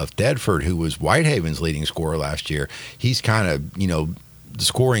Thedford, who was Whitehaven's leading scorer last year, he's kind of, the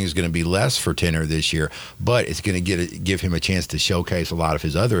scoring is going to be less for Tenner this year, but it's going to give him a chance to showcase a lot of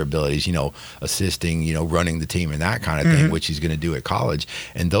his other abilities, assisting, running the team and that kind of thing, which he's going to do at college.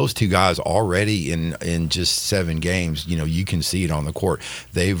 And those 2 guys already in just 7 games, you can see it on the court.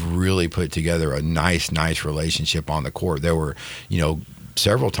 They've really put together a nice relationship on the court. There were,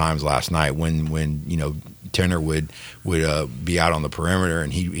 several times last night when Tenner would be out on the perimeter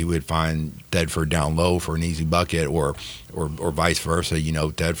and he would find Thedford down low for an easy bucket or vice versa.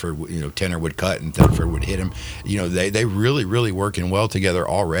 Thedford, Tenner would cut and Thedford would hit him. They really working well together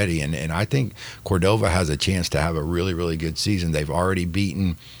already, and I think Cordova has a chance to have a really good season. They've already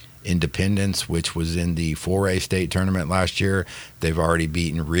beaten Independence, which was in the 4A state tournament last year. They've already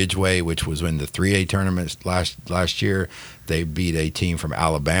beaten Ridgeway, which was in the 3A tournament last year. They beat a team from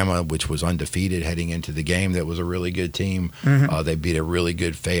Alabama, which was undefeated heading into the game. That was a really good team. They beat a really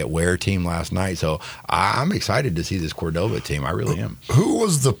good Fayette Ware team last night. So I'm excited to see this Cordova team. I really am. Who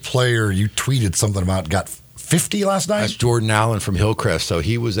was the player you tweeted something about got 50 last night? That's Jordan Allen from Hillcrest. So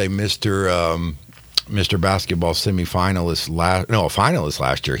he was a Mr. Basketball semifinalist finalist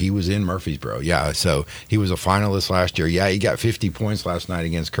last year. He was in Murfreesboro. Yeah, so he was a finalist last year. Yeah, he got 50 points last night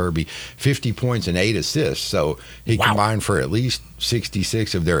against Kirby. 50 points and 8 assists. So he combined for at least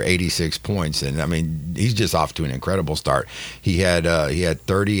 66 of their 86 points. And I mean, he's just off to an incredible start. He had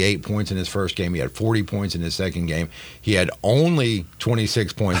 38 points in his first game. He had 40 points in his second game. He had only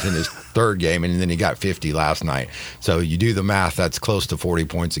 26 points in his third game, and then he got 50 last night. So you do the math, that's close to 40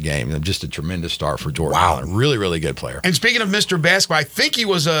 points a game. Just a tremendous start for Jordan Allen. Really, really good player. And speaking of Mr. Basketball, I think he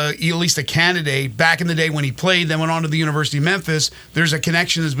was at least a candidate back in the day when he played, then went on to the University of Memphis. There's a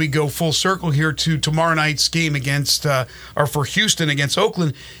connection as we go full circle here to tomorrow night's game against, or for Houston against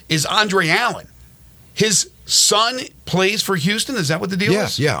Oakland, is Andre Allen. His son plays for Houston. Is that what the deal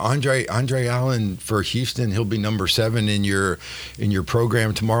is? Yeah. Andre Allen for Houston. He'll be number 7 in your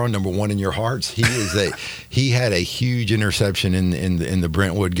program tomorrow. Number 1 in your hearts. He had a huge interception in the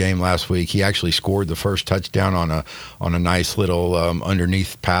Brentwood game last week. He actually scored the first touchdown on a nice little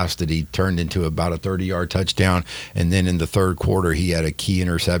underneath pass that he turned into about a 30-yard touchdown. And then in the third quarter, he had a key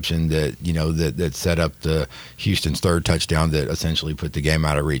interception that set up the Houston's third touchdown that essentially put the game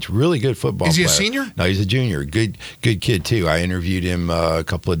out of reach. Really good football player. Is he a senior? No, he's a junior. Good kid too. I interviewed him a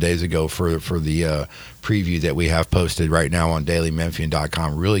couple of days ago for the preview that we have posted right now on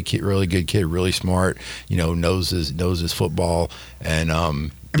dailymemphian.com. Really good kid, really smart. Knows his football, and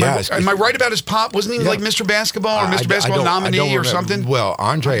Am I right about his pop? Wasn't he like Mr. Basketball or Mr. Basketball nominee or something? Well,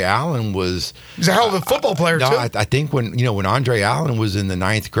 Andre Allen he's a hell of a football player too. I think when Andre Allen was in the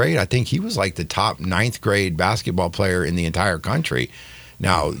 9th grade, I think he was like the top 9th grade basketball player in the entire country.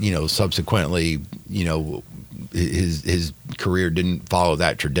 Now, subsequently, his career didn't follow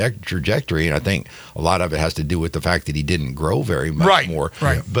that trajectory, and I think a lot of it has to do with the fact that he didn't grow very much more.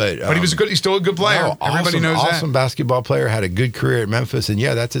 Right. But he was he's still a good player. Everybody knows that. Awesome basketball player, had a good career at Memphis, and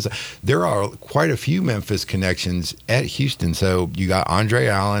that's his. There are quite a few Memphis connections at Houston. So you got Andre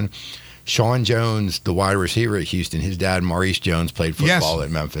Allen. Sean Jones, the wide receiver at Houston, his dad, Maurice Jones, played football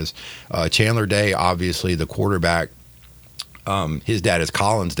at Memphis. Chandler Day, obviously, the quarterback. His dad is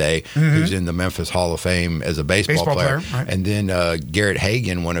Collins Day, who's in the Memphis Hall of Fame as a baseball player. Right. And then Garrett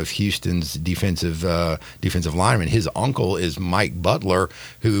Hagan, one of Houston's defensive linemen. His uncle is Mike Butler,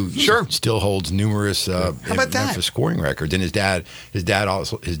 who still holds numerous Memphis scoring records. And his dad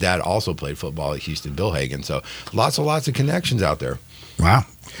also played football at Houston, Bill Hagan. So lots of connections out there. Wow.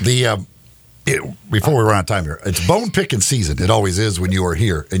 Before we run out of time here, it's bone picking season. It always is when you are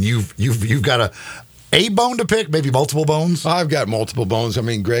here, and you've got a bone to pick, maybe multiple bones? I've got multiple bones. I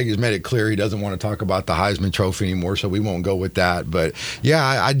mean, Greg has made it clear he doesn't want to talk about the Heisman Trophy anymore, so we won't go with that. But,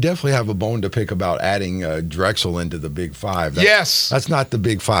 I definitely have a bone to pick about adding Drexel into the Big Five. That's not the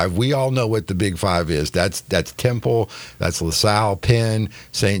Big Five. We all know what the Big Five is. That's Temple, that's LaSalle, Penn,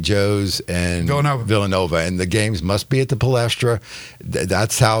 St. Joe's, and Villanova. And the games must be at the Palestra.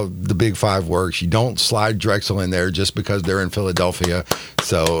 That's how the Big Five works. You don't slide Drexel in there just because they're in Philadelphia.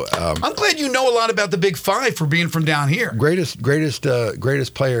 So I'm glad you know a lot about the Big Five for being from down here. Greatest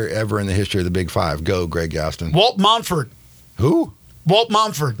player ever in the history of the Big Five. Go, Greg Gaston. Walt Montford. Who? Walt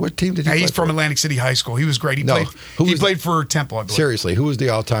Montford. What team did he play He's from for? Atlantic City High School. He was great. He played for Temple, I believe. Seriously, who was the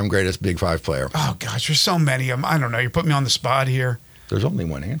all-time greatest Big Five player? Oh, gosh, there's so many of them. I don't know. You're putting me on the spot here. There's only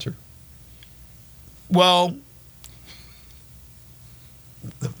one answer. Well,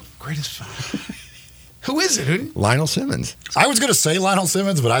 the greatest five. Who is it? Lionel Simmons. I was going to say Lionel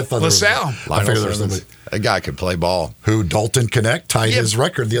Simmons, but I thought LaSalle. Lionel Simmons. A guy could play ball. Who Dalton Connect tied his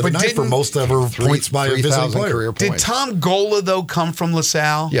record the other night for most ever points by a visiting player. Did Tom Gola, though, come from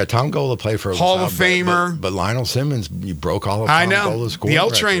LaSalle? Yeah, Tom Gola played for Hall LaSalle, of Famer. But Lionel Simmons, you broke all of Tom Gola's scoring the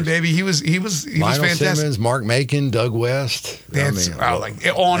L Train, records. baby. He was Lionel fantastic. Simmons, Mark Macon, Doug West.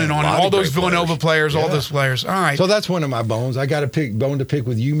 On and on. All those Villanova players, all those players. All right. So that's one of my bones. I got a bone to pick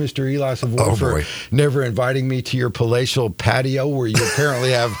with you, Mr. Eli Savoy, for never inviting me to your palatial patio where you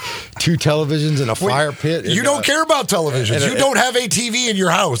apparently have 2 televisions and a fire pit. You don't care about televisions. You don't have a TV in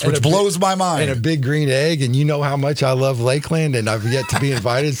your house, which blows my mind. And a big green egg, and you know how much I love Lakeland, and I've yet to be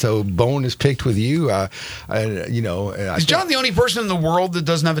invited, so bone is picked with you. Is John the only person in the world that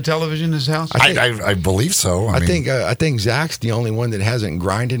doesn't have a television in his house? I believe so. I think Zach's the only one that hasn't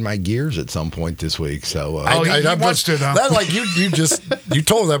grinded my gears at some point this week. So he wants to, though. That you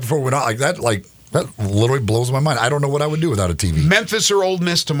told that before we went out that literally blows my mind. I don't know what I would do without a TV. Memphis or Ole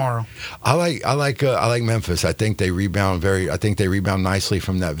Miss tomorrow? I like Memphis. I think they rebound nicely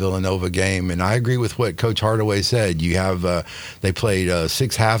from that Villanova game, and I agree with what Coach Hardaway said. You have they played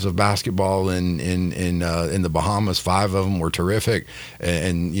 6 halves of basketball in the Bahamas. 5 of them were terrific,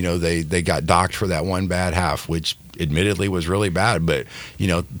 and they got docked for that one bad half, which admittedly was really bad, but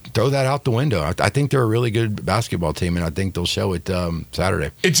throw that out the window. I think they're a really good basketball team, and I think they'll show it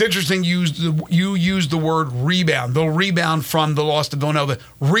Saturday. It's interesting you use the word rebound. They'll rebound from the loss to Villanova.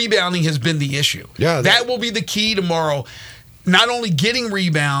 Rebounding has been the issue. Yeah, that will be the key tomorrow. Not only getting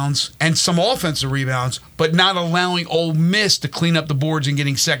rebounds and some offensive rebounds, but not allowing Ole Miss to clean up the boards and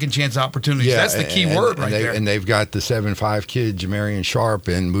getting second chance opportunities. Yeah, that's the key word right there. And they've got the 7'5" kid, Jamarian Sharp,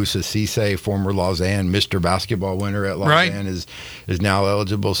 and Musa Cisse, former Lausanne Mr. Basketball winner at Lausanne, is now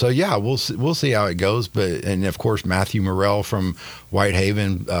eligible. So yeah, we'll see how it goes. And of course Matthew Morrell from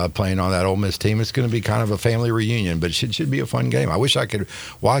Whitehaven playing on that Ole Miss team. It's going to be kind of a family reunion, but it should be a fun game. I wish I could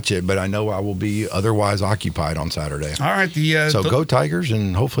watch it, but I know I will be otherwise occupied on Saturday. All right. Go Tigers,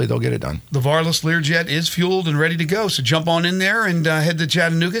 and hopefully they'll get it done. The Varlas Learjet is fueled and ready to go, so jump on in there and head to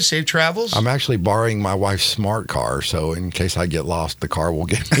Chattanooga. Safe travels. I'm actually borrowing my wife's smart car, so in case I get lost, the car will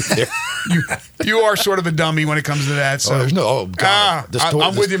get me there. you are sort of a dummy when it comes to that. So.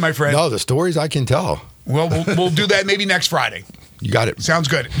 I'm with you, my friend. No, the stories I can tell. Well, we'll do that maybe next Friday. You got it. Sounds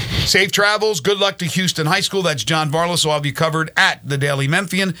good. Safe travels. Good luck to Houston High School. That's John Varlas. I'll have you covered at the Daily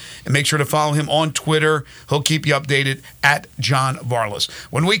Memphian. And make sure to follow him on Twitter. He'll keep you updated at John Varlas.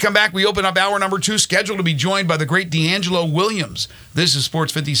 When we come back, we open up hour number 2, scheduled to be joined by the great D'Angelo Williams. This is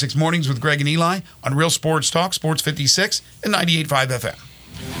Sports 56 Mornings with Greg and Eli on Real Sports Talk, Sports 56 and 98.5 FM.